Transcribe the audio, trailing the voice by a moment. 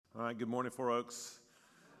All right, good morning, Four Oaks.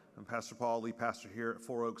 I'm Pastor Paul, lead pastor here at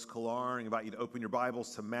Four Oaks, Killar. I invite you to open your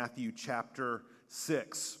Bibles to Matthew chapter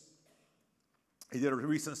 6. He did a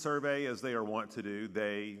recent survey, as they are wont to do,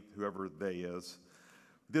 whoever they is,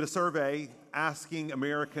 did a survey asking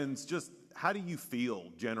Americans just how do you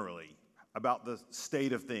feel generally about the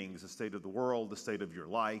state of things, the state of the world, the state of your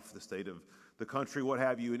life, the state of the country, what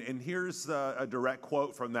have you. And here's a direct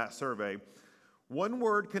quote from that survey. One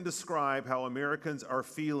word can describe how Americans are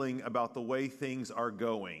feeling about the way things are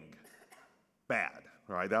going. Bad.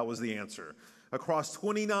 All right, that was the answer. Across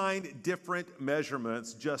 29 different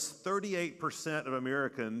measurements, just 38% of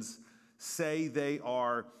Americans say they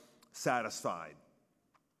are satisfied.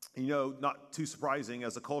 You know, not too surprising,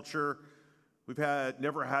 as a culture, we've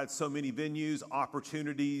never had so many venues,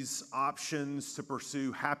 opportunities, options to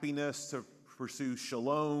pursue happiness, to pursue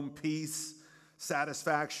shalom, peace,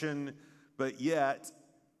 satisfaction. But yet,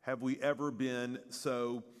 have we ever been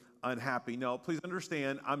so unhappy? No, please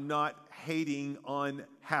understand, I'm not hating on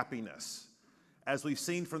happiness. As we've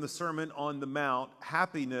seen from the Sermon on the Mount,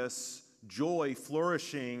 happiness, joy,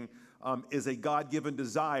 flourishing is a God-given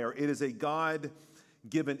desire. It is a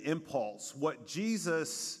God-given impulse. What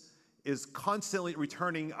Jesus is constantly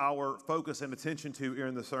returning our focus and attention to here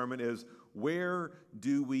in the sermon is, where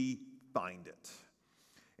do we find it?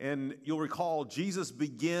 And you'll recall, Jesus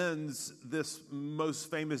begins this most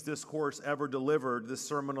famous discourse ever delivered, this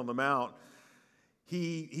Sermon on the Mount.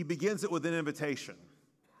 He begins it with an invitation.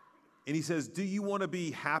 And he says, do you want to be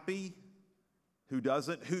happy? Who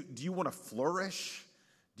doesn't? Do you want to flourish?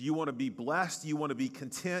 Do you want to be blessed? Do you want to be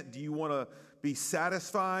content? Do you want to be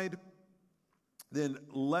satisfied? Then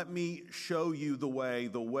let me show you the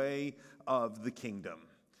way of the kingdom.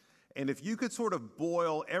 And if you could sort of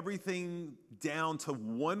boil everything down to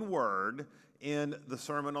one word in the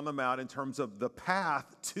Sermon on the Mount in terms of the path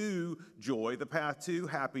to joy, the path to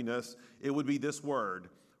happiness, it would be this word,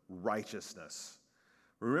 righteousness.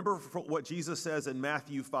 Remember what Jesus says in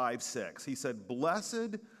Matthew 5:6. He said,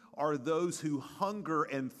 "Blessed are those who hunger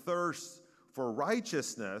and thirst for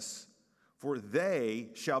righteousness, for they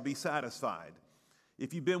shall be satisfied."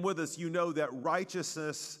 If you've been with us, you know that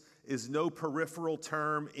righteousness is no peripheral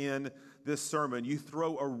term in this sermon. You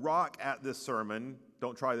throw a rock at this sermon,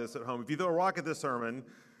 don't try this at home. If you throw a rock at this sermon,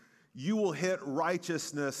 you will hit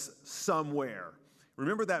righteousness somewhere.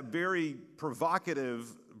 Remember that very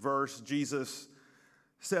provocative verse Jesus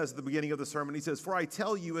says at the beginning of the sermon. He says, "For I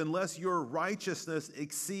tell you, unless your righteousness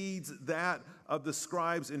exceeds that of the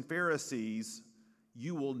scribes and Pharisees,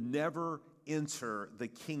 you will never enter the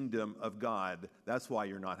kingdom of God." That's why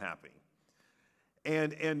you're not happy.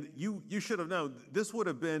 And you should have known, this would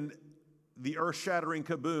have been the earth-shattering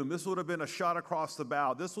kaboom. This would have been a shot across the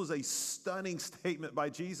bow. This was a stunning statement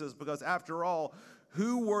by Jesus because, after all,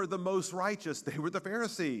 who were the most righteous? They were the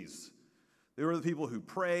Pharisees. They were the people who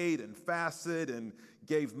prayed and fasted and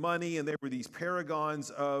gave money, and they were these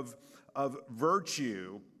paragons of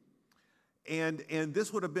virtue. And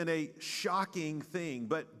this would have been a shocking thing.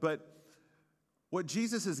 But what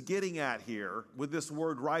Jesus is getting at here with this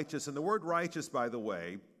word righteous, and the word righteous, by the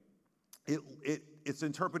way, it's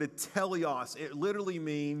interpreted Teleios. It literally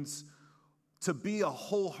means to be a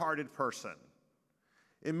wholehearted person.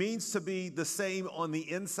 It means to be the same on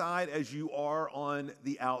the inside as you are on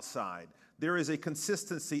the outside. There is a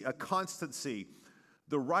consistency, a constancy.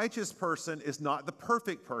 The righteous person is not the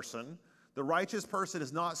perfect person. The righteous person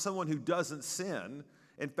is not someone who doesn't sin.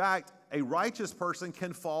 In fact, a righteous person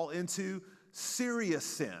can fall into serious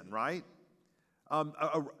sin, right?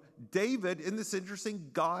 David, isn't this interesting?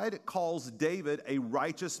 God calls David a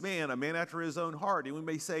righteous man, a man after his own heart. And we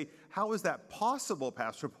may say, how is that possible,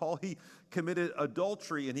 Pastor Paul? He committed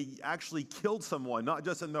adultery and he actually killed someone, not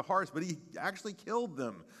just in their hearts, but he actually killed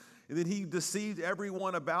them. And then he deceived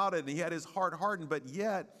everyone about it and he had his heart hardened. But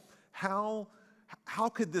yet, how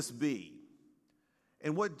could this be?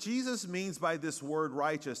 And what Jesus means by this word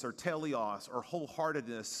righteous or Teleios or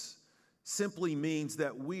wholeheartedness simply means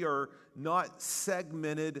that we are not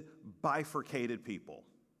segmented, bifurcated people.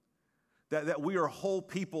 That we are whole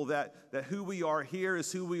people, that who we are here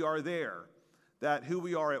is who we are there. That who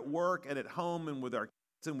we are at work and at home and with our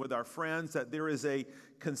kids and with our friends, that there is a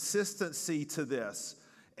consistency to this.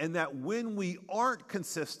 And that when we aren't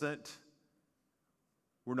consistent,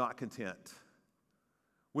 we're not content.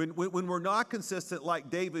 When we're not consistent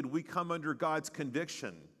like David, we come under God's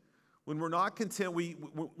conviction. When we're not content,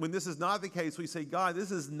 when this is not the case, we say, God, this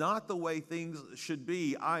is not the way things should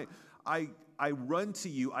be. I run to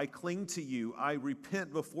you. I cling to you. I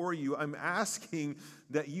repent before you. I'm asking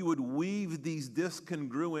that you would weave these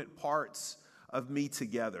discongruent parts of me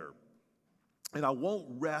together. And I won't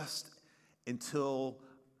rest until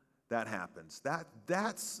that happens.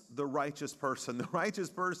 That's the righteous person. The righteous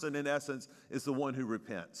person, in essence, is the one who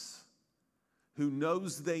repents, who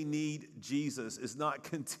knows they need Jesus, is not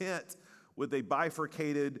content with a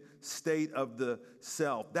bifurcated state of the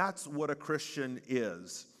self. That's what a Christian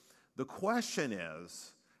is. The question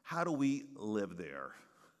is, how do we live there?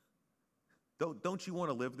 Don't you want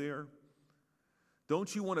to live there?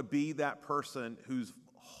 Don't you want to be that person who's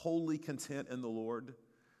wholly content in the Lord?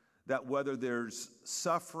 That whether there's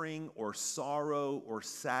suffering or sorrow or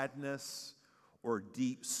sadness or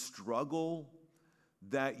deep struggle,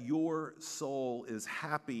 that your soul is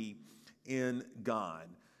happy in God.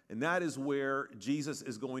 And that is where Jesus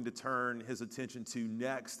is going to turn his attention to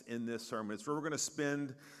next in this sermon. It's where we're going to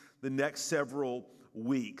spend the next several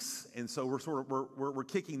weeks. And so we're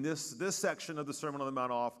kicking this section of the Sermon on the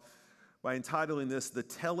Mount off by entitling this The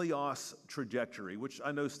Teleios Trajectory, which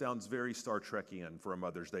I know sounds very Star Trekian for a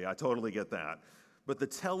Mother's Day. I totally get that. But the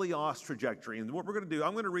Teleios Trajectory. And what we're going to do,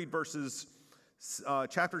 I'm going to read verses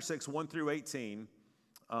chapter 6, 1 through 18.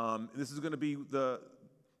 This is going to be the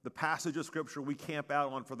passage of Scripture we camp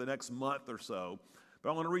out on for the next month or so.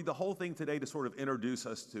 But I want to read the whole thing today to sort of introduce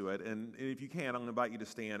us to it. And if you can, I'm going to invite you to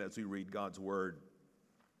stand as we read God's Word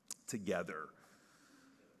together.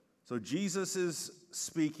 So Jesus is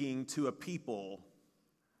speaking to a people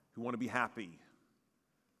who want to be happy,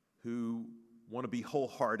 who want to be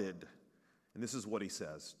wholehearted. And this is what he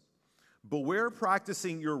says. Beware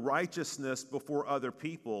practicing your righteousness before other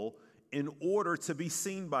people in order to be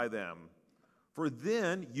seen by them. For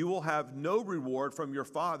then you will have no reward from your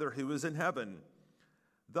Father who is in heaven.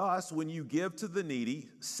 Thus, when you give to the needy,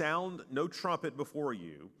 sound no trumpet before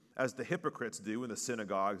you, as the hypocrites do in the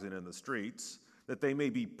synagogues and in the streets, that they may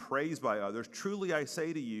be praised by others. Truly I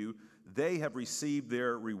say to you, they have received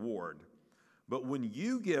their reward. But when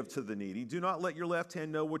you give to the needy, do not let your left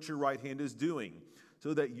hand know what your right hand is doing,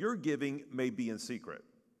 so that your giving may be in secret.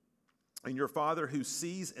 And your Father who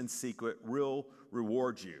sees in secret will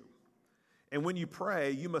reward you. And when you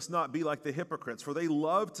pray, you must not be like the hypocrites, for they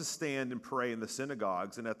love to stand and pray in the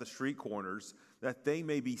synagogues and at the street corners, that they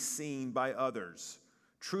may be seen by others.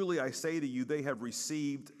 Truly I say to you, they have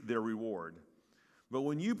received their reward. But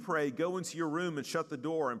when you pray, go into your room and shut the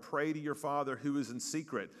door and pray to your Father who is in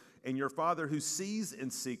secret, and your Father who sees in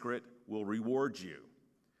secret will reward you.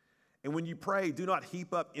 And when you pray, do not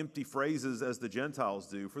heap up empty phrases as the Gentiles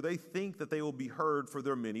do, for they think that they will be heard for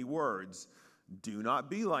their many words. Do not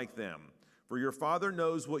be like them, for your Father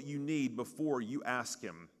knows what you need before you ask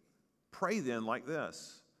him. Pray then like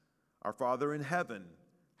this: Our Father in heaven,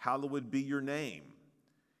 hallowed be your name.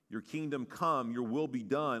 Your kingdom come, your will be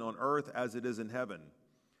done on earth as it is in heaven.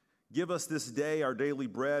 Give us this day our daily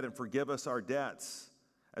bread, and forgive us our debts,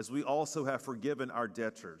 as we also have forgiven our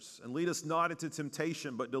debtors. And lead us not into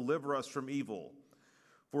temptation, but deliver us from evil.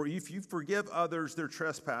 For if you forgive others their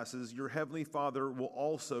trespasses, your heavenly Father will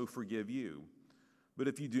also forgive you. But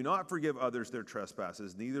if you do not forgive others their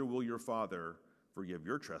trespasses, neither will your Father forgive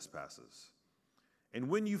your trespasses. And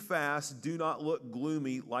when you fast, do not look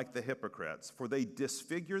gloomy like the hypocrites, for they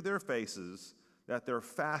disfigure their faces, that their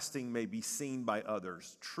fasting may be seen by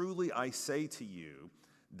others. Truly I say to you,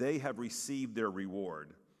 they have received their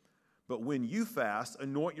reward. But when you fast,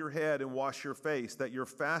 anoint your head and wash your face, that your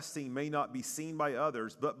fasting may not be seen by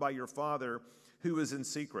others, but by your Father who is in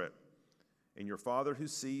secret. And your Father who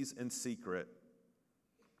sees in secret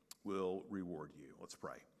will reward you. Let's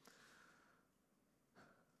pray.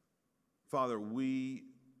 Father, we,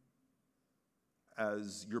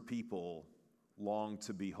 as your people, long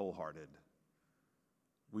to be wholehearted.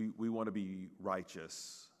 We want to be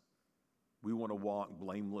righteous. We want to walk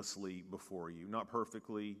blamelessly before you. Not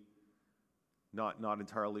perfectly, not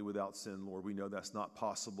entirely without sin, Lord. We know that's not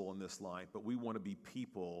possible in this life, but we want to be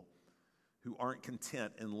people who aren't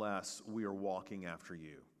content unless we are walking after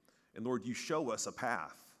you. And Lord, you show us a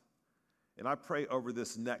path. And I pray over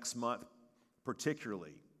this next month,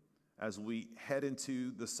 particularly, as we head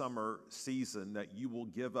into the summer season, that you will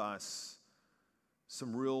give us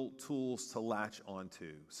some real tools to latch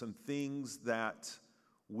onto, some things that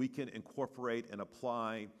we can incorporate and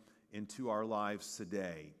apply into our lives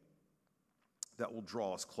today that will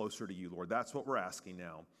draw us closer to you, Lord. That's what we're asking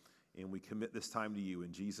now, and we commit this time to you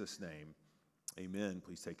in Jesus' name. Amen.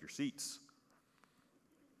 Please take your seats.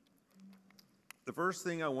 The first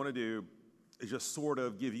thing I want to do is just sort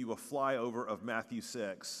of give you a flyover of Matthew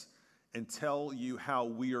 6 and tell you how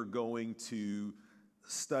we are going to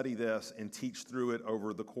study this and teach through it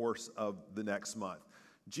over the course of the next month.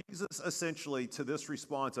 Jesus essentially, to this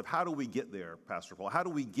response of how do we get there, Pastor Paul? How do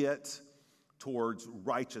we get towards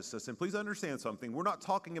righteousness? And please understand something. We're not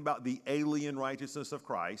talking about the alien righteousness of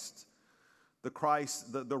Christ, the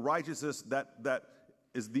Christ, the righteousness that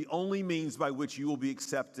is the only means by which you will be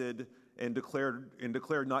accepted and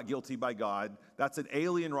declared not guilty by God. That's an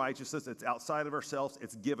alien righteousness. It's outside of ourselves.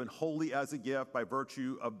 It's given wholly as a gift by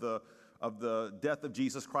virtue of the death of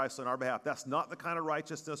Jesus Christ on our behalf. That's not the kind of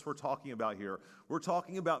righteousness we're talking about here. We're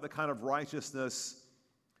talking about the kind of righteousness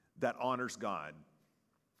that honors God,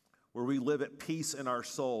 where we live at peace in our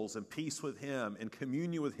souls and peace with Him and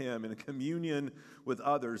communion with Him and communion with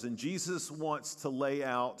others. And Jesus wants to lay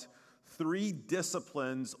out 3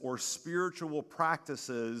 disciplines or spiritual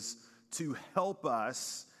practices to help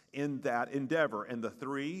us in that endeavor. And the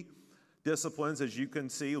 3 disciplines, as you can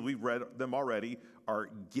see, we've read them already, are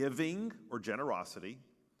giving or generosity,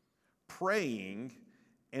 praying,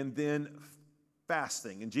 and then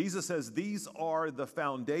fasting. And Jesus says these are the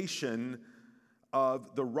foundation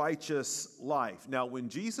of the righteous life. Now, when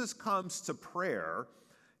Jesus comes to prayer,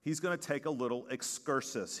 He's going to take a little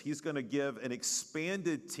excursus. He's going to give an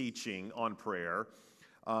expanded teaching on prayer,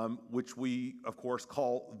 which we, of course,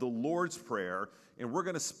 call the Lord's Prayer. And we're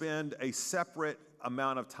going to spend a separate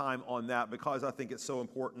amount of time on that because I think it's so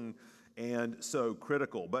important and so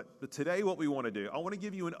critical. But today what we want to do, I want to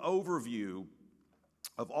give you an overview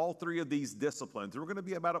of all 3 of these disciplines. We're going to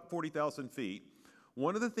be about at 40,000 feet.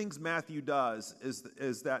 One of the things Matthew does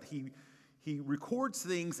is that he records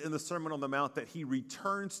things in the Sermon on the Mount that he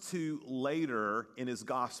returns to later in his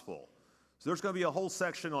gospel. So there's going to be a whole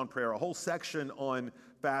section on prayer, a whole section on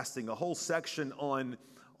fasting, a whole section on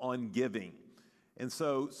giving. And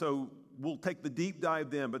so we'll take the deep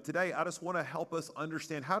dive then. But today I just want to help us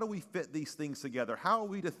understand, how do we fit these things together? How are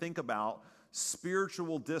we to think about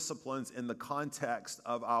spiritual disciplines in the context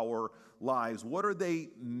of our lives? What are they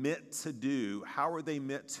meant to do? How are they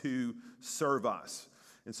meant to serve us?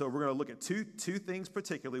 And so we're going to look at two things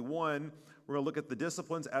particularly. One, we're going to look at the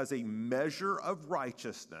disciplines as a measure of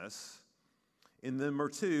righteousness. And then number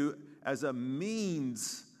 2, as a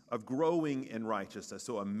means of growing in righteousness.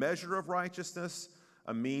 So a measure of righteousness,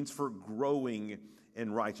 a means for growing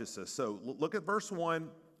in righteousness. So look at verse 1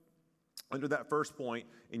 under that first point.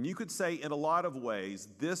 And you could say in a lot of ways,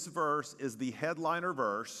 this verse is the headliner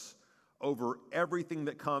verse over everything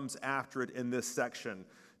that comes after it in this section.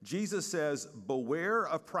 Jesus says, beware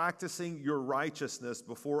of practicing your righteousness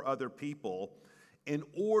before other people in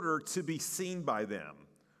order to be seen by them.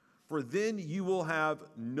 For then you will have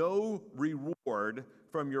no reward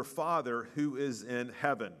from your Father who is in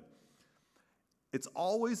heaven. It's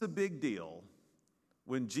always a big deal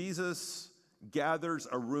when Jesus gathers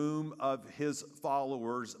a room of his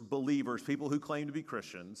followers, believers, people who claim to be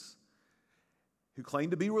Christians, who claim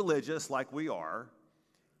to be religious like we are,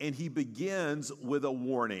 and he begins with a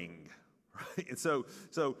warning. Right? And so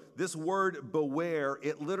this word beware,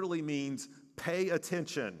 it literally means pay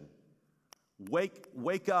attention,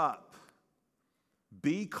 wake up,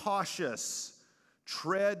 be cautious,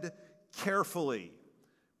 tread carefully,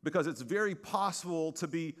 because it's very possible to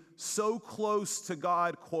be so close to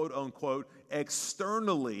God, quote unquote,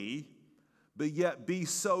 externally, but yet be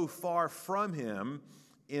so far from him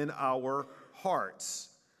in our hearts.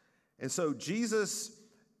 And so Jesus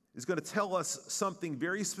is going to tell us something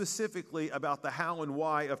very specifically about the how and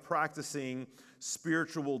why of practicing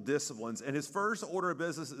spiritual disciplines. And his first order of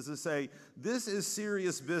business is to say, this is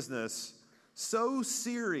serious business, so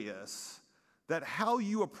serious that how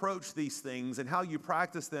you approach these things and how you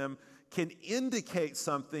practice them can indicate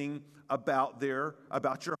something about your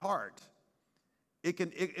heart.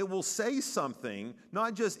 It will say something,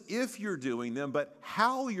 not just if you're doing them, but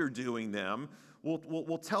how you're doing them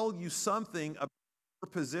will tell you something about your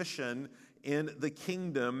position in the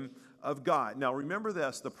kingdom of God. Now, remember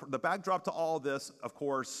this, the backdrop to all this, of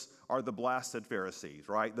course, are the blasted Pharisees,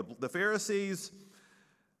 right? The Pharisees,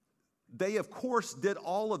 they, of course, did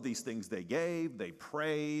all of these things. They gave, they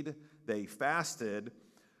prayed, they fasted.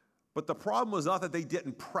 But the problem was not that they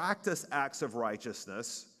didn't practice acts of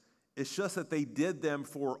righteousness. It's just that they did them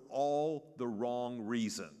for all the wrong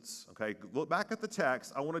reasons. Okay, look back at the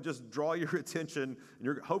text. I want to just draw your attention, and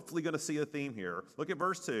you're hopefully going to see a theme here. Look at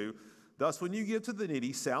verse 2. Thus, when you give to the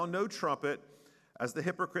needy, sound no trumpet, as the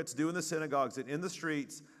hypocrites do in the synagogues and in the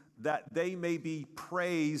streets, that they may be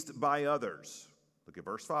praised by others. Look at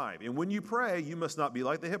verse 5. And when you pray, you must not be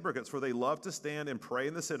like the hypocrites, for they love to stand and pray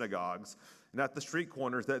in the synagogues and at the street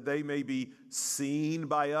corners, that they may be seen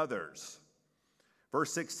by others.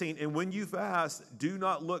 Verse 16, and when you fast, do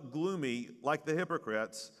not look gloomy like the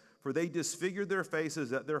hypocrites, for they disfigure their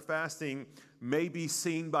faces that their fasting may be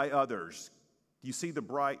seen by others. You see the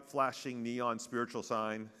bright, flashing neon spiritual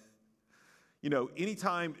sign? You know,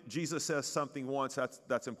 anytime Jesus says something once,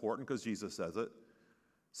 that's important because Jesus says it.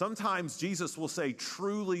 Sometimes Jesus will say,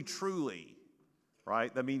 truly, truly,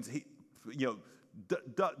 right? That means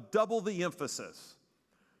double the emphasis.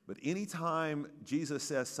 But anytime Jesus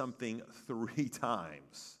says something 3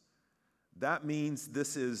 times, that means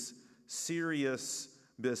this is serious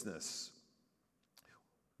business.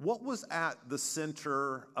 What was at the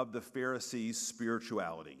center of the Pharisees'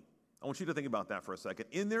 spirituality? I want you to think about that for a second.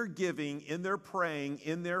 In their giving, in their praying,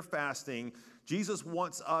 in their fasting, Jesus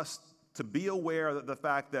wants us to be aware that the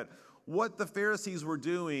fact that what the Pharisees were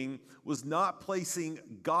doing was not placing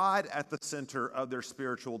God at the center of their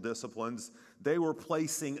spiritual disciplines. They were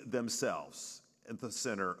placing themselves at the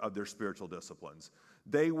center of their spiritual disciplines.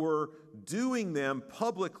 They were doing them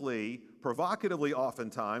publicly, provocatively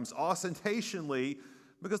oftentimes, ostentatiously,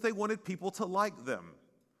 because they wanted people to like them.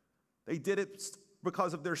 They did it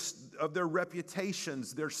because of their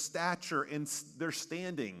reputations, their stature, and their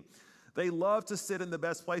standing. They love to sit in the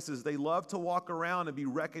best places. They love to walk around and be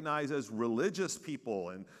recognized as religious people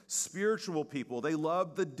and spiritual people. They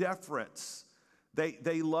love the deference.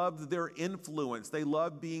 They loved their influence. They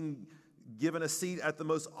loved being given a seat at the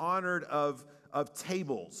most honored of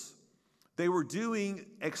tables. They were doing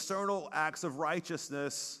external acts of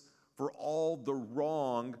righteousness for all the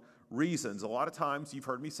wrong reasons. A lot of times, you've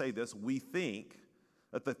heard me say this, we think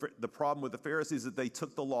that the problem with the Pharisees is that they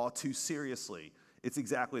took the law too seriously. It's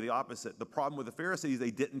exactly the opposite. The problem with the Pharisees,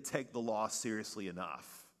 they didn't take the law seriously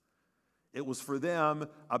enough. It was for them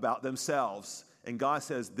about themselves. And God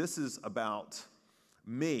says, this is about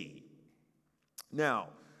me. Now,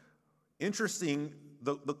 interesting,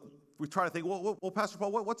 we try to think, well, Pastor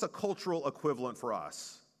Paul, what's a cultural equivalent for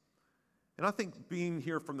us? And I think being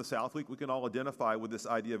here from the South, we can all identify with this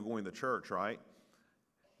idea of going to church, right?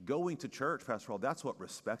 Going to church, Pastor Paul, that's what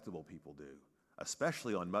respectable people do,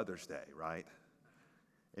 especially on Mother's Day, right?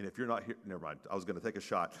 And if you're not here, never mind, I was going to take a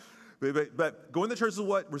shot. But going to church is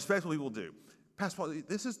what respectable people do. Pastor Paul,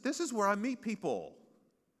 this is where I meet people.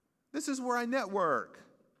 This is where I network.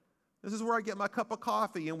 This is where I get my cup of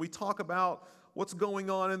coffee and we talk about what's going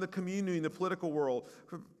on in the community, in the political world.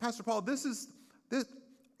 Pastor Paul,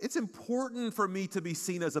 it's important for me to be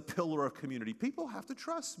seen as a pillar of community. People have to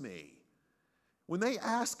trust me. When they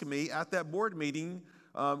ask me at that board meeting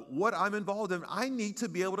what I'm involved in, I need to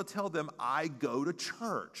be able to tell them I go to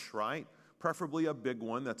church, right? Preferably a big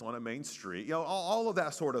one that's on a main street. You know, all of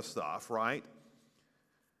that sort of stuff, right?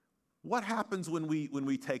 What happens when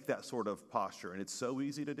we take that sort of posture? And it's so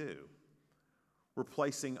easy to do. We're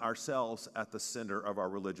placing ourselves at the center of our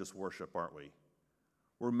religious worship, aren't we?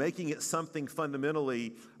 We're making it something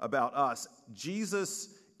fundamentally about us. Jesus,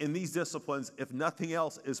 in these disciplines, if nothing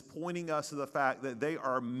else, is pointing us to the fact that they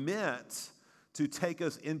are meant to take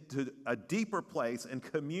us into a deeper place in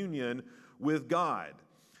communion with God.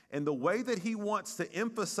 And the way that he wants to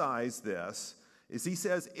emphasize this is he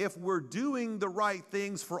says, if we're doing the right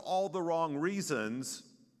things for all the wrong reasons,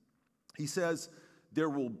 he says, there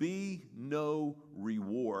will be no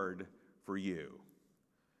reward for you.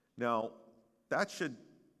 Now, that should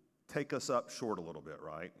take us up short a little bit,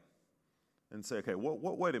 right? And say, okay,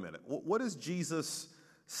 wait a minute. What is Jesus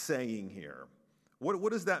saying here?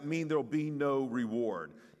 What does that mean, there will be no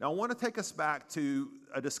reward? Now, I want to take us back to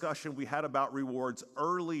a discussion we had about rewards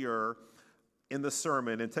earlier in the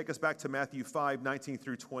sermon and take us back to Matthew 5, 19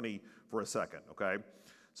 through 20 for a second, okay?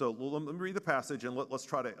 So let me read the passage and let's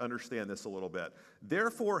try to understand this a little bit.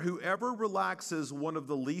 Therefore, whoever relaxes one of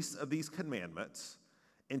the least of these commandments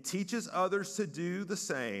and teaches others to do the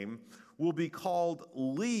same will be called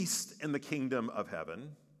least in the kingdom of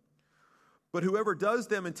heaven. But whoever does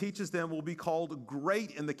them and teaches them will be called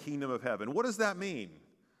great in the kingdom of heaven. What does that mean?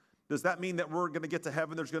 Does that mean that we're going to get to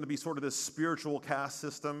heaven, there's going to be sort of this spiritual caste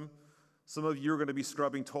system? Some of you are going to be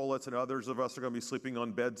scrubbing toilets and others of us are going to be sleeping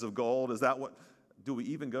on beds of gold. Is that what, do we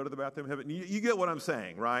even go to the bathroom in heaven? You get what I'm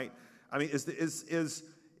saying, right? I mean,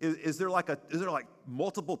 is there like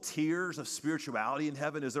multiple tiers of spirituality in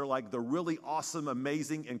heaven? Is there like the really awesome,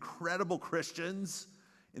 amazing, incredible Christians?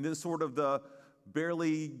 And then sort of the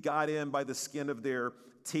barely got in by the skin of their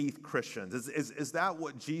teeth Christians? Is that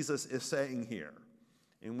what Jesus is saying here?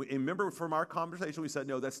 And remember from our conversation, we said,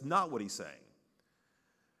 no, that's not what he's saying.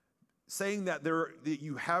 Saying that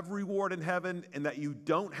you have reward in heaven and that you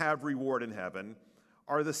don't have reward in heaven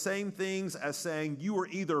are the same things as saying you are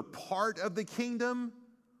either part of the kingdom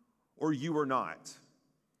or you are not.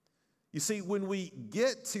 You see, when we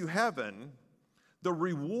get to heaven, the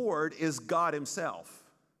reward is God himself.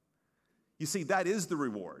 You see, that is the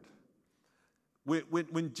reward.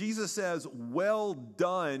 When Jesus says, well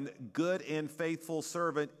done, good and faithful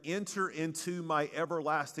servant, enter into my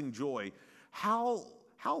everlasting joy, how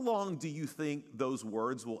long do you think those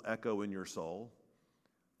words will echo in your soul?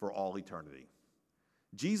 For all eternity.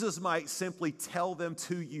 Jesus might simply tell them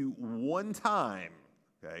to you one time,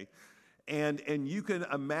 okay? And you can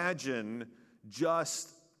imagine just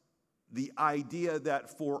the idea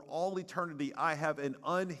that for all eternity I have an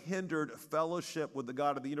unhindered fellowship with the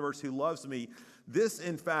God of the universe who loves me. This,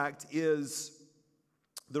 in fact, is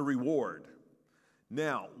the reward.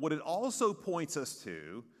 Now, what it also points us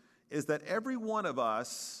to is that every one of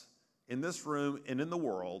us in this room and in the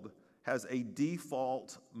world has a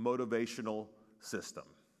default motivational system.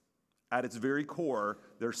 At its very core,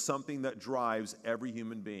 there's something that drives every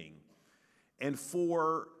human being. And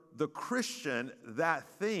for the Christian, that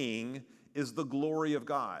thing is the glory of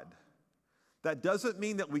God. That doesn't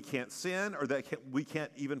mean that we can't sin or that we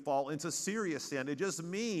can't even fall into serious sin. It just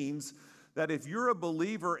means that if you're a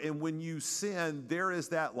believer and when you sin, there is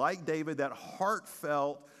that, like David, that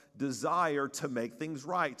heartfelt desire to make things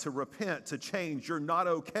right, to repent, to change. You're not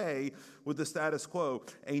okay with the status quo.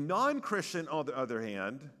 A non-Christian, on the other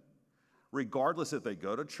hand, regardless if they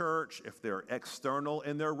go to church, if they're external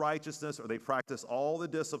in their righteousness, or they practice all the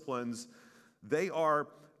disciplines, they are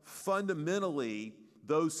fundamentally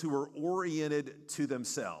those who are oriented to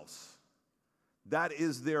themselves. That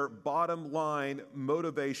is their bottom line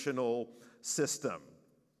motivational system.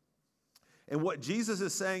 And what Jesus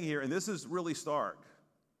is saying here, and this is really stark,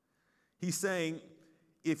 he's saying,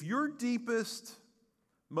 if your deepest,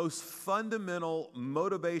 most fundamental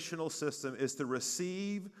motivational system is to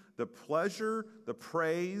receive the pleasure, the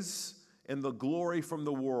praise, and the glory from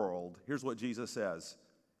the world, here's what Jesus says: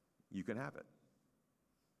 you can have it.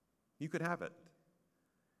 You could have it.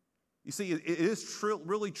 You see, it is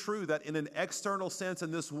really true that in an external sense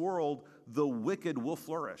in this world, the wicked will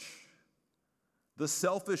flourish. The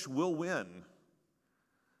selfish will win.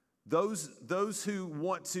 Those who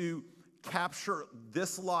want to capture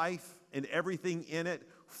this life and everything in it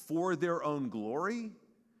for their own glory,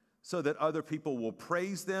 so that other people will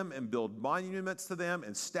praise them and build monuments to them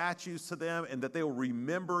and statues to them, and that they will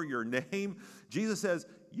remember your name. Jesus says,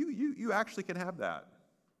 you actually can have that.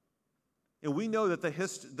 And we know that the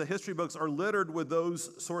history books are littered with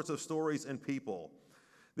those sorts of stories and people.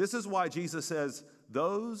 This is why Jesus says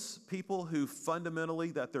those people who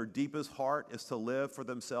fundamentally, that their deepest heart is to live for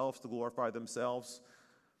themselves, to glorify themselves,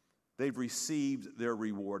 they've received their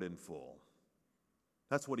reward in full.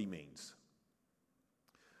 That's what he means.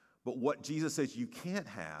 But what Jesus says you can't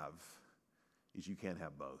have is you can't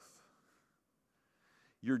have both.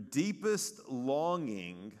 Your deepest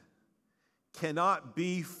longing cannot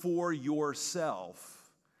be for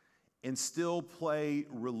yourself and still play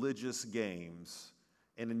religious games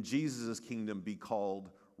and in Jesus' kingdom be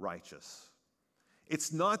called righteous.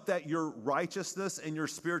 It's not that your righteousness and your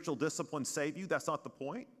spiritual discipline save you. That's not the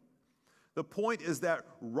point. The point is that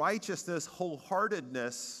righteousness,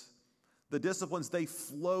 wholeheartedness, the disciplines, they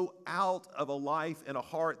flow out of a life and a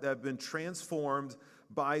heart that have been transformed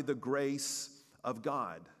by the grace of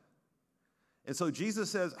God. And so Jesus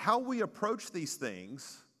says how we approach these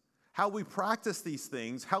things, how we practice these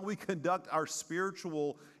things, how we conduct our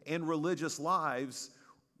spiritual and religious lives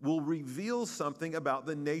will reveal something about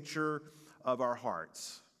the nature of our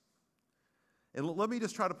hearts. And let me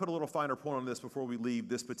just try to put a little finer point on this before we leave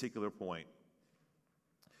this particular point.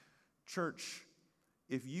 Church,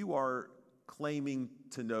 if you are claiming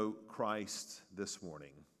to know Christ this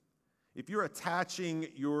morning, if you're attaching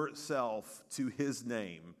yourself to his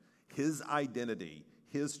name, his identity,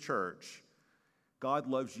 his church, God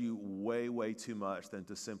loves you way, way too much than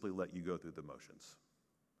to simply let you go through the motions.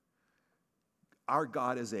 Our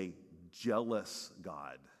God is a jealous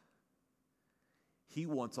God. He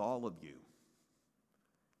wants all of you.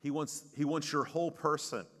 He wants your whole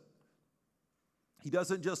person. He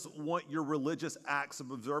doesn't just want your religious acts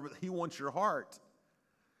of observance. He wants your heart.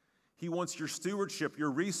 He wants your stewardship, your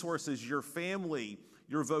resources, your family,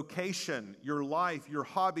 your vocation, your life, your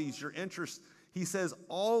hobbies, your interests. He says,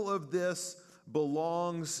 all of this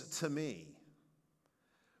belongs to me.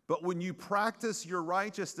 But when you practice your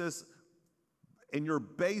righteousness and your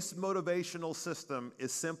base motivational system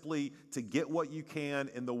is simply to get what you can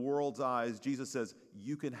in the world's eyes, Jesus says,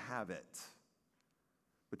 you can have it,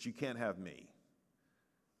 but you can't have me,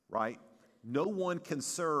 right? No one can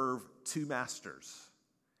serve two masters.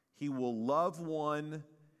 He will love one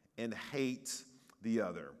and hate the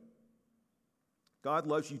other. God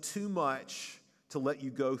loves you too much to let you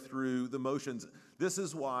go through the motions. This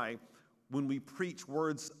is why when we preach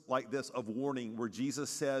words like this of warning where Jesus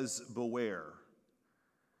says, beware,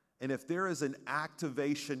 and if there is an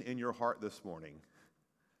activation in your heart this morning,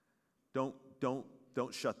 don't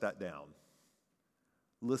shut that down.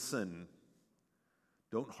 Listen.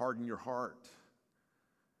 Don't harden your heart.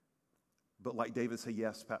 But like David said,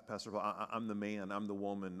 yes, Pastor Paul, I'm the man, I'm the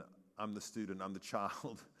woman, I'm the student, I'm the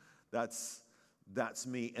child. That's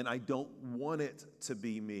me, and I don't want it to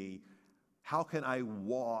be me. How can I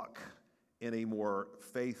walk in a more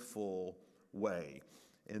faithful way?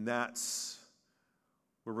 And that's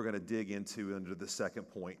where we're going to dig into under the second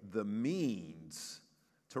point, the means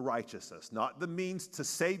to righteousness. Not the means to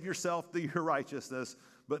save yourself through your righteousness,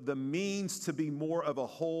 but the means to be more of a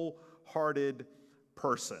wholehearted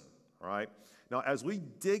person, all right? Now, as we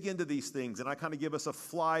dig into these things, and I kind of give us a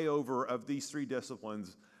flyover of these three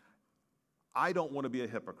disciplines, I don't want to be a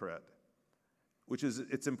hypocrite, which is,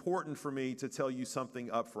 it's important for me to tell you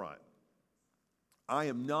something up front. I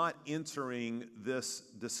am not entering this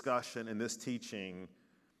discussion and this teaching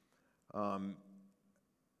from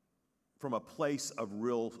a place of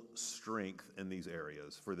real strength in these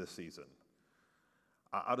areas for this season.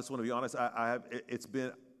 I just want to be honest. It's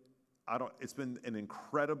been an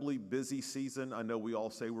incredibly busy season. I know we all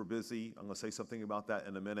say we're busy. I'm going to say something about that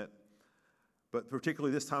in a minute. But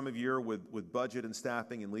particularly this time of year with budget and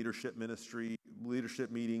staffing and leadership ministry,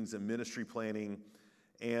 leadership meetings and ministry planning,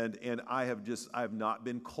 and I have not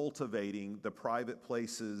been cultivating the private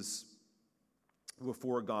places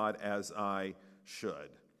before God as I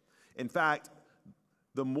should. In fact,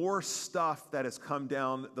 the more stuff that has come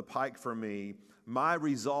down the pike for me, my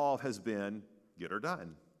resolve has been, get her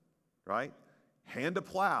done, right? Hand to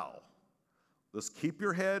plow. Let's keep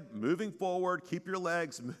your head moving forward, keep your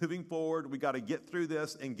legs moving forward. We got to get through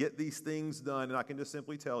this and get these things done. And I can just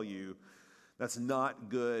simply tell you, that's not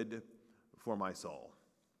good for my soul.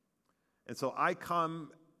 And so I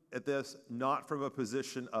come at this not from a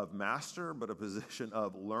position of master, but a position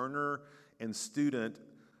of learner and student,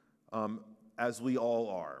 as we all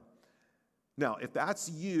are. Now, if that's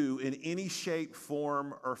you in any shape,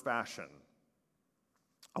 form, or fashion,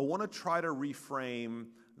 I want to try to reframe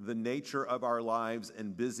the nature of our lives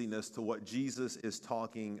and busyness to what Jesus is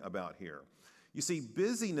talking about here. You see,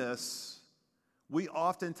 busyness, we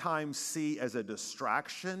oftentimes see as a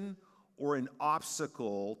distraction or an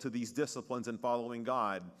obstacle to these disciplines and following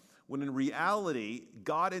God, when in reality,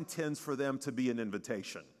 God intends for them to be an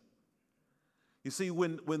invitation. You see,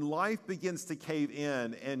 when life begins to cave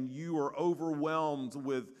in and you are overwhelmed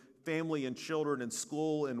with family and children and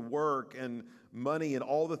school and work and money and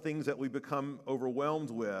all the things that we become overwhelmed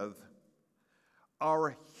with,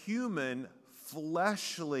 our human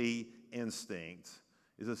fleshly instinct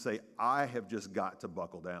is to say, I have just got to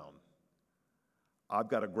buckle down. I've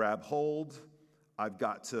got to grab hold. I've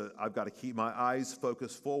got to keep my eyes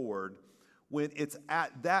focused forward, when it's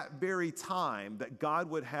at that very time that God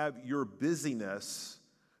would have your busyness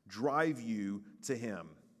drive you to Him.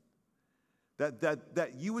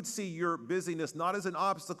 That you would see your busyness not as an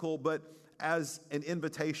obstacle, but as an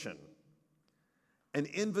invitation. An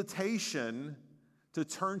invitation to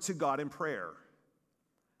turn to God in prayer.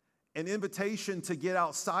 An invitation to get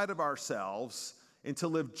outside of ourselves and to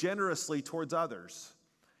live generously towards others.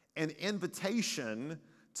 An invitation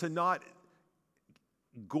to not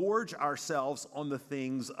gorge ourselves on the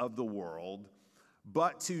things of the world,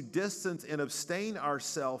 but to distance and abstain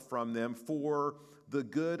ourselves from them for the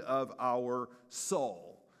good of our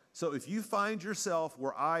soul. So if you find yourself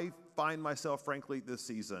where I find myself, frankly, this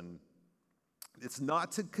season, it's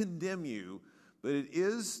not to condemn you, but it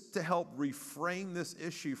is to help reframe this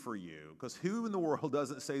issue for you. Because who in the world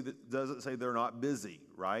doesn't say they're not busy,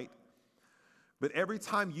 right? But every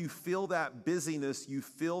time you feel that busyness, you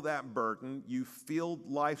feel that burden, you feel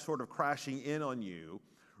life sort of crashing in on you,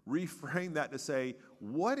 reframe that to say,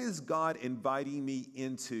 what is God inviting me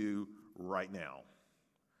into right now?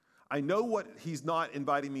 I know what He's not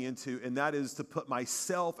inviting me into, and that is to put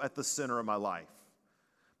myself at the center of my life,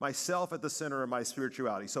 myself at the center of my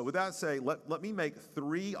spirituality. So with that said, let me make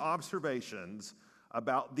 3 observations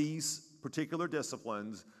about these particular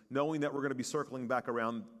disciplines, knowing that we're going to be circling back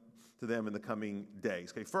around to them in the coming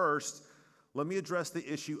days. Okay, first, let me address the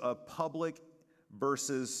issue of public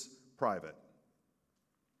versus private.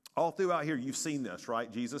 All throughout here, you've seen this,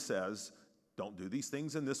 right? Jesus says, don't do these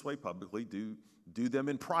things in this way publicly. Do them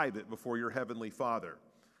in private before your heavenly Father.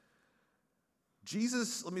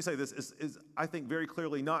 Jesus, let me say this, is I think very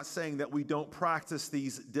clearly not saying that we don't practice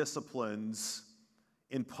these disciplines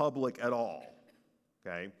in public at all,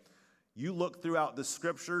 okay? You look throughout the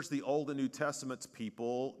scriptures, the Old and New Testaments,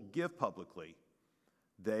 people give publicly.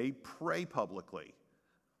 They pray publicly.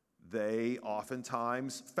 They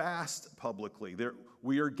oftentimes fast publicly.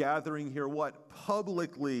 We are gathering here, what?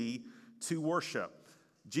 Publicly to worship.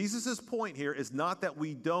 Jesus' point here is not that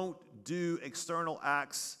we don't do external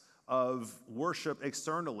acts of worship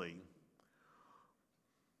externally.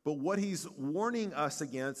 But what he's warning us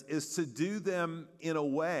against is to do them in a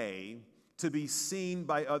way to be seen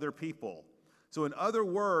by other people. So in other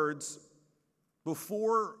words,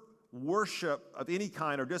 before worship of any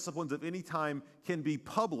kind or disciplines of any time can be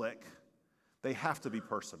public, they have to be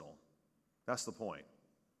personal. That's the point.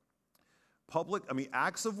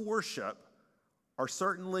 Acts of worship are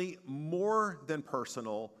certainly more than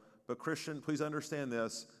personal, but Christian, please understand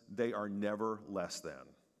this, they are never less than.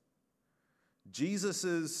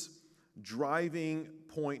 Jesus' driving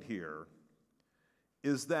point here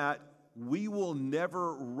is that we will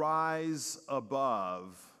never rise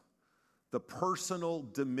above the personal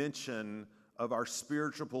dimension of our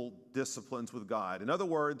spiritual disciplines with God. In other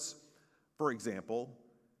words, for example,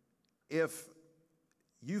 if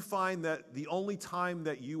you find that the only time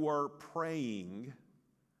that you are praying,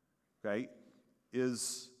 okay,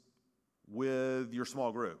 is with your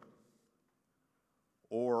small group,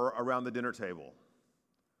 or around the dinner table,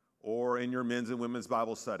 or in your men's and women's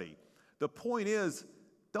Bible study. The point is,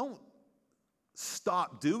 don't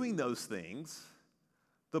stop doing those things.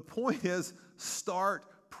 The point is, start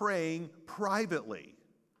praying privately,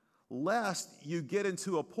 lest you get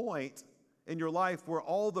into a point in your life where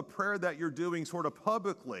all the prayer that you're doing sort of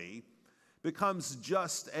publicly becomes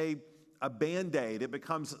just a Band-Aid. It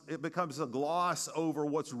becomes a gloss over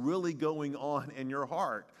what's really going on in your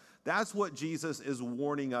heart. That's what Jesus is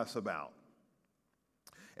warning us about.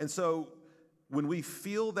 And so when we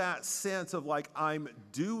feel that sense of like, I'm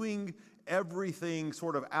doing everything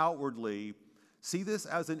sort of outwardly, see this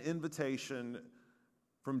as an invitation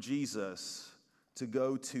from Jesus to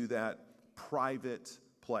go to that private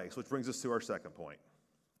place, which brings us to our second point.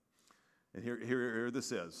 And here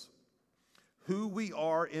this is. Who we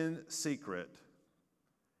are in secret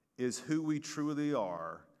is who we truly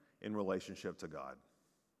are in relationship to God.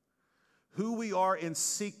 Who we are in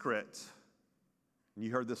secret, and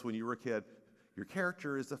you heard this when you were a kid, your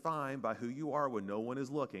character is defined by who you are when no one is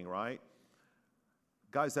looking, right?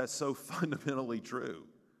 Guys, that's so fundamentally true.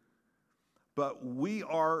 But we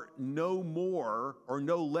are no more or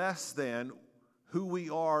no less than who we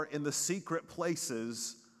are in the secret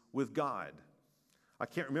places with God. I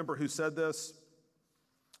can't remember who said this,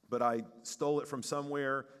 but I stole it from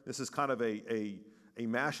somewhere. This is kind of a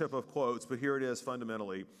mashup of quotes, but here it is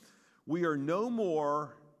fundamentally. We are no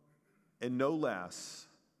more and no less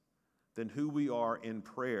than who we are in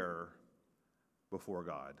prayer before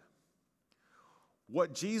God.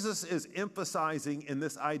 What Jesus is emphasizing in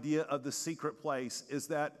this idea of the secret place is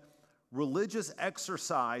that religious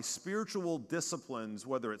exercise, spiritual disciplines,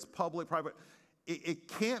 whether it's public, private, it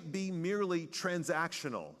can't be merely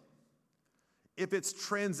transactional. If it's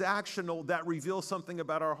transactional, that reveals something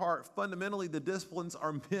about our heart. Fundamentally, the disciplines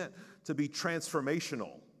are meant to be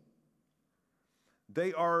transformational.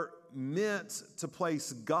 They are meant to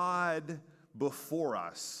place God before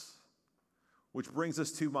us, which brings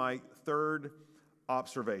us to my third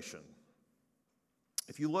observation.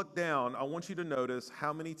 If you look down, I want you to notice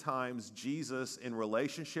how many times Jesus, in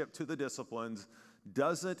relationship to the disciplines,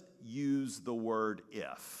 doesn't use the word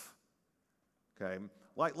if. Okay?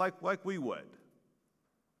 Like we would.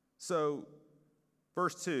 So,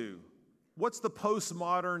 verse 2, what's the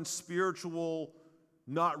postmodern spiritual,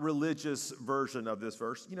 not religious version of this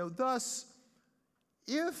verse? Thus,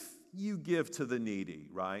 if you give to the needy,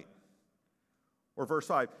 right? Or verse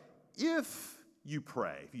 5, if you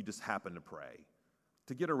pray, if you just happen to pray,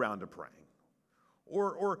 to get around to praying.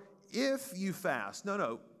 Or if you fast.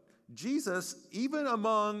 No. Jesus, even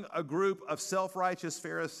among a group of self-righteous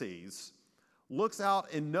Pharisees, looks out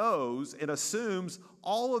and knows and assumes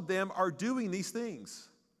all of them are doing these things.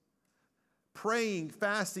 Praying,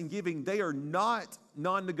 fasting, giving, they are not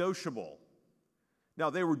non-negotiable. Now,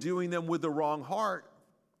 they were doing them with the wrong heart,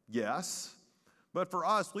 yes. But for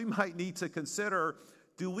us, we might need to consider,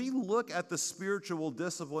 do we look at the spiritual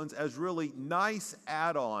disciplines as really nice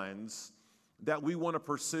add-ons that we want to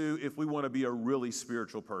pursue if we want to be a really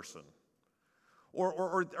spiritual person?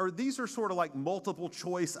 Or these are sort of like multiple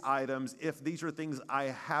choice items if these are things I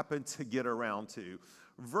happen to get around to,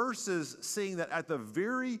 versus seeing that at the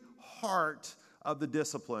very heart of the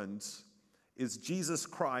disciplines is Jesus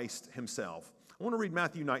Christ himself. I want to read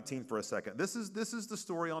Matthew 19 for a second. This is the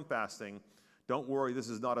story on fasting. Don't worry, this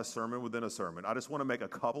is not a sermon within a sermon. I just want to make a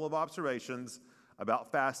couple of observations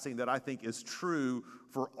about fasting that I think is true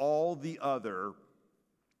for all the other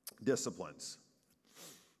disciplines.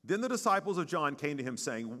 Then the disciples of John came to him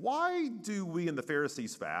saying, "Why do we and the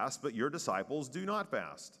Pharisees fast, but your disciples do not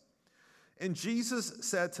fast?" And Jesus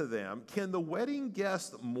said to them, "Can the wedding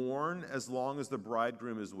guests mourn as long as the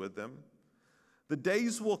bridegroom is with them? The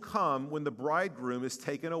days will come when the bridegroom is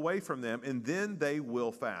taken away from them, and then they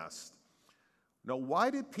will fast. Now, why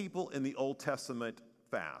did people in the Old Testament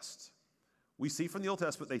fast? We see from the Old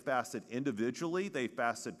Testament they fasted individually, they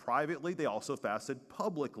fasted privately, they also fasted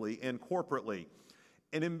publicly and corporately.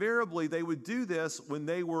 And invariably, they would do this when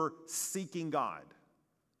they were seeking God.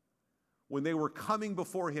 When they were coming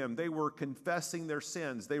before Him, they were confessing their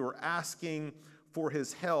sins. They were asking for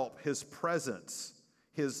His help, His presence,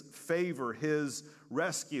 His favor, His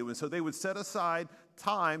rescue. And so they would set aside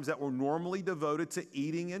times that were normally devoted to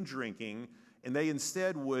eating and drinking, and they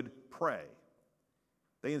instead would pray.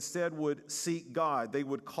 They instead would seek God. They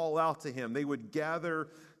would call out to Him. They would gather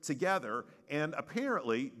together. And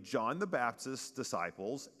apparently, John the Baptist's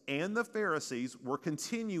disciples and the Pharisees were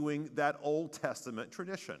continuing that Old Testament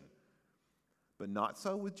tradition. But not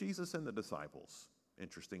so with Jesus and the disciples,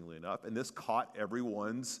 interestingly enough. And this caught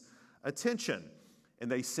everyone's attention.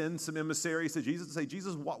 And they send some emissaries to Jesus and say,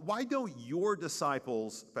 Jesus, why don't your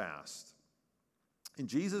disciples fast? And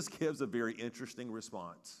Jesus gives a very interesting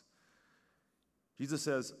response. Jesus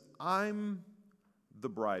says, I'm the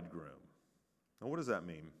bridegroom. Now, what does that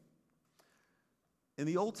mean? In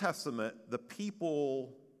the Old Testament, the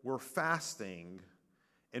people were fasting,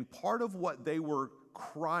 and part of what they were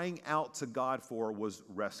crying out to God for was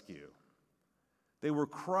rescue. They were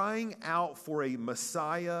crying out for a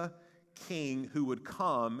Messiah king who would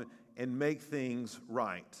come and make things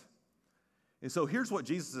right. And so here's what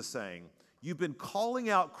Jesus is saying. You've been calling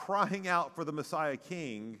out, crying out for the Messiah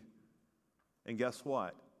king, and guess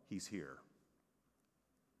what? He's here.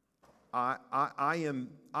 I am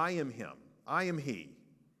him. I am he.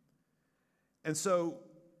 And so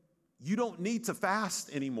you don't need to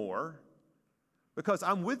fast anymore because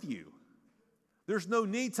I'm with you. There's no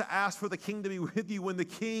need to ask for the king to be with you when the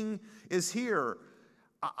king is here.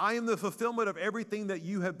 I am the fulfillment of everything that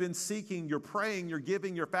you have been seeking. You're praying, you're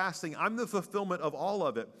giving, you're fasting. I'm the fulfillment of all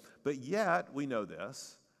of it. But yet, we know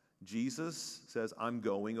this. Jesus says, I'm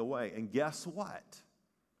going away. And guess what?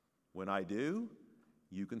 When I do,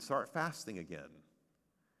 you can start fasting again.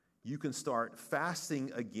 You can start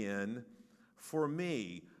fasting again for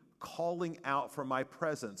me, calling out for my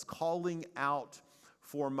presence, calling out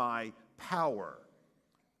for my power,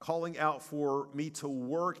 calling out for me to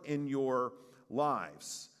work in your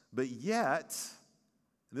lives. But yet,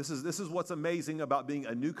 this is what's amazing about being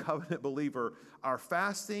a new covenant believer. Our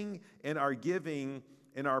fasting and our giving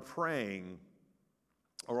and our praying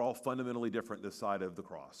are all fundamentally different this side of the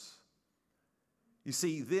cross. You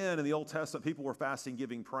see, then in the Old Testament, people were fasting,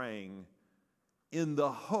 giving, praying in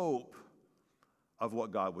the hope of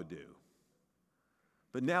what God would do.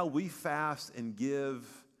 But now we fast and give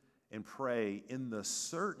and pray in the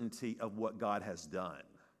certainty of what God has done.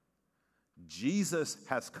 Jesus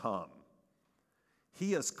has come.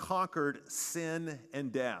 He has conquered sin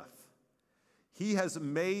and death. He has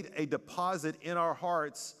made a deposit in our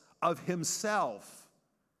hearts of Himself,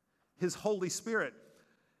 His Holy Spirit.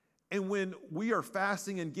 And when we are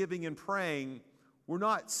fasting and giving and praying, we're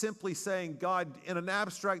not simply saying, God, in an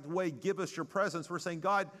abstract way, give us your presence. We're saying,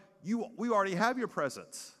 God, we already have your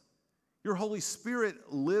presence. Your Holy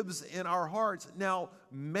Spirit lives in our hearts. Now,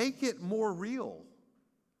 make it more real.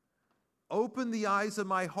 Open the eyes of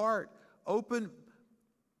my heart.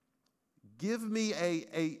 Give me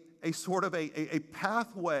a sort of a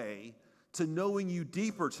pathway to knowing you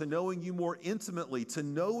deeper, to knowing you more intimately, to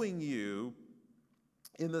knowing you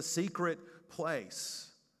in the secret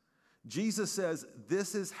place. Jesus says,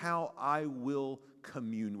 this is how I will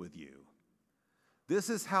commune with you. This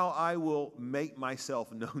is how I will make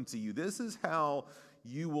myself known to you. This is how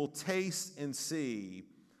you will taste and see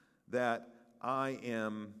that I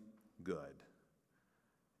am good.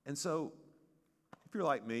 And so, if you're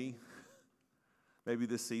like me, maybe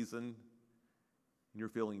this season, and you're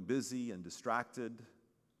feeling busy and distracted,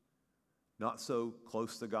 not so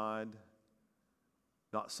close to God,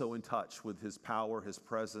 not so in touch with His power, His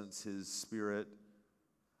presence, His Spirit.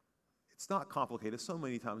 It's not complicated. So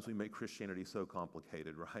many times we make Christianity so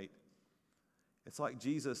complicated, right? It's like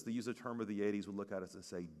Jesus, to use a term of the 80s, would look at us and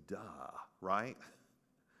say, duh, right?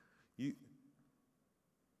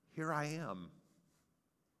 Here I am.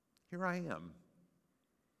 Here I am.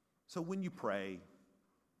 So when you pray,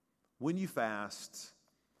 when you fast,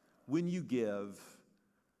 when you give,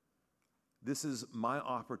 this is my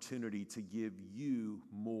opportunity to give you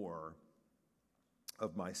more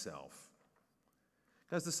of myself.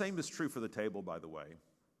 Guys, the same is true for the table, by the way. Do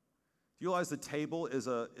you realize the table is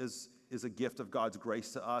a gift of God's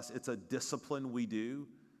grace to us? It's a discipline we do.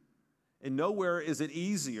 And nowhere is it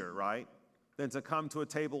easier, right, than to come to a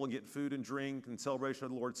table and get food and drink and celebration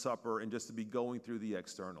of the Lord's Supper and just to be going through the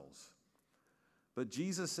externals. But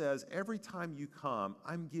Jesus says, every time you come,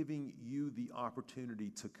 I'm giving you the opportunity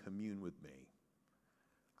to commune with me.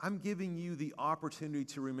 I'm giving you the opportunity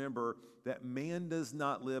to remember that man does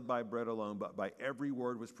not live by bread alone, but by every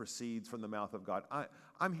word which proceeds from the mouth of God.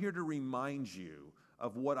 I'm here to remind you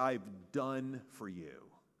of what I've done for you.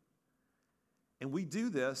 And we do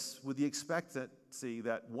this with the expectancy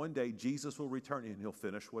that one day Jesus will return and he'll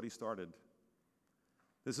finish what he started.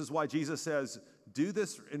 This is why Jesus says, do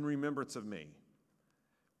this in remembrance of me.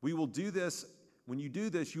 We will do this. When you do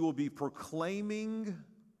this, you will be proclaiming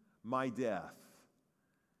my death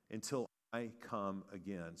until I come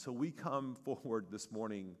again. So we come forward this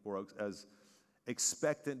morning, Oaks, as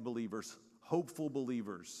expectant believers, hopeful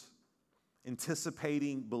believers,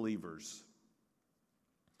 anticipating believers,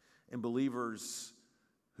 and believers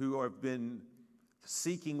who have been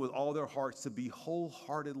seeking with all their hearts to be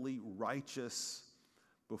wholeheartedly righteous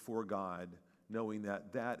before God, knowing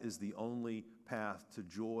that that is the only path to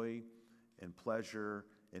joy and pleasure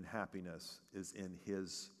and happiness is in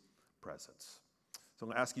his presence. So I'm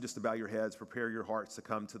going to ask you just to bow your heads, prepare your hearts to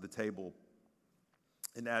come to the table.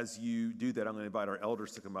 And as you do that, I'm going to invite our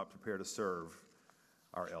elders to come up, prepare to serve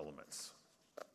our elements.